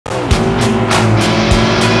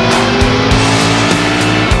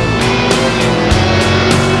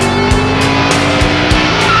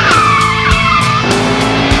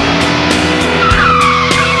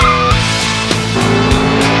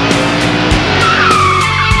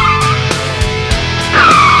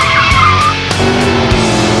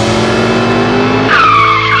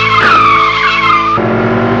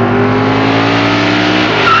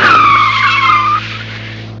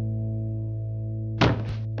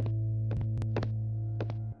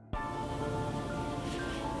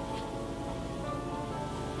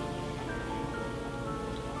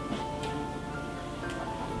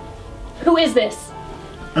Who is this?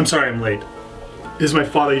 I'm sorry I'm late. This is my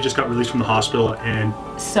father. He just got released from the hospital and...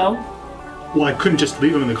 So? Well, I couldn't just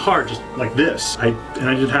leave him in the car just like this. I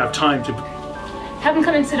didn't have time to... Have him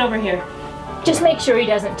come and sit over here. Just make sure he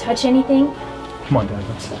doesn't touch anything. Come on, Dad.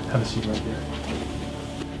 Let's have a seat right here.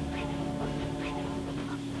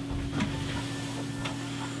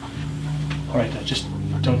 All right, Dad. Just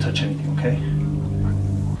don't touch anything, okay?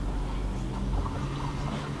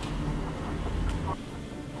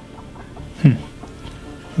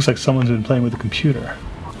 Looks like someone's been playing with the computer.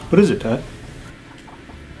 What is it, Dad?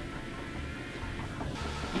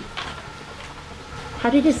 How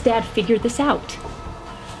did his dad figure this out?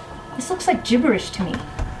 This looks like gibberish to me.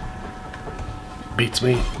 Beats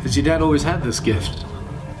me. Has your dad always had this gift?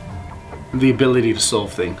 The ability to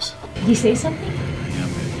solve things? Did he say something?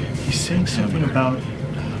 He's saying something about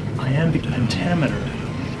iambic pentameter.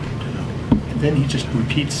 And then he just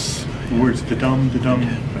repeats the words da-dum,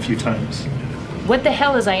 a few times. What the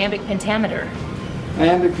hell is iambic pentameter?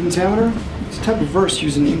 Iambic pentameter? It's a type of verse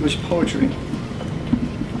used in English poetry.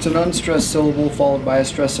 It's an unstressed syllable followed by a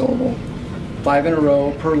stressed syllable. 5 in a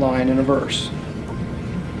row per line in a verse.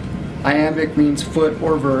 Iambic means foot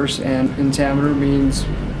or verse, and pentameter means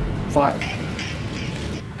 5.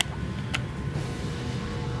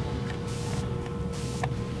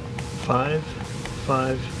 Five,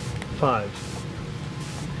 5.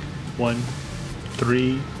 1,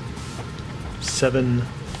 3, 7,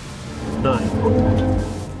 9.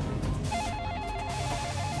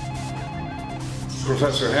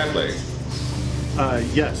 Professor Hadley.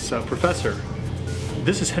 Yes, Professor.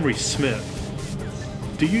 This is Henry Smith.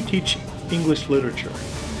 Do you teach English literature?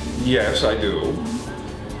 Yes, I do.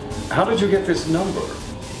 How did you get this number?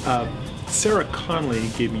 Sarah Conley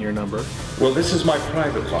gave me your number. Well, this is my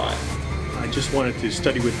private line. I just wanted to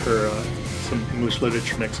study with her some English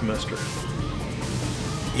literature next semester.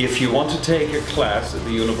 If you want to take a class at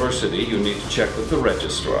the university, you need to check with the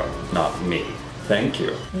registrar, not me. Thank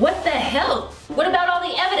you. What the hell? What about all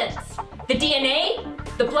the evidence? The DNA?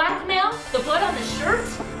 The blackmail? The blood on the shirt?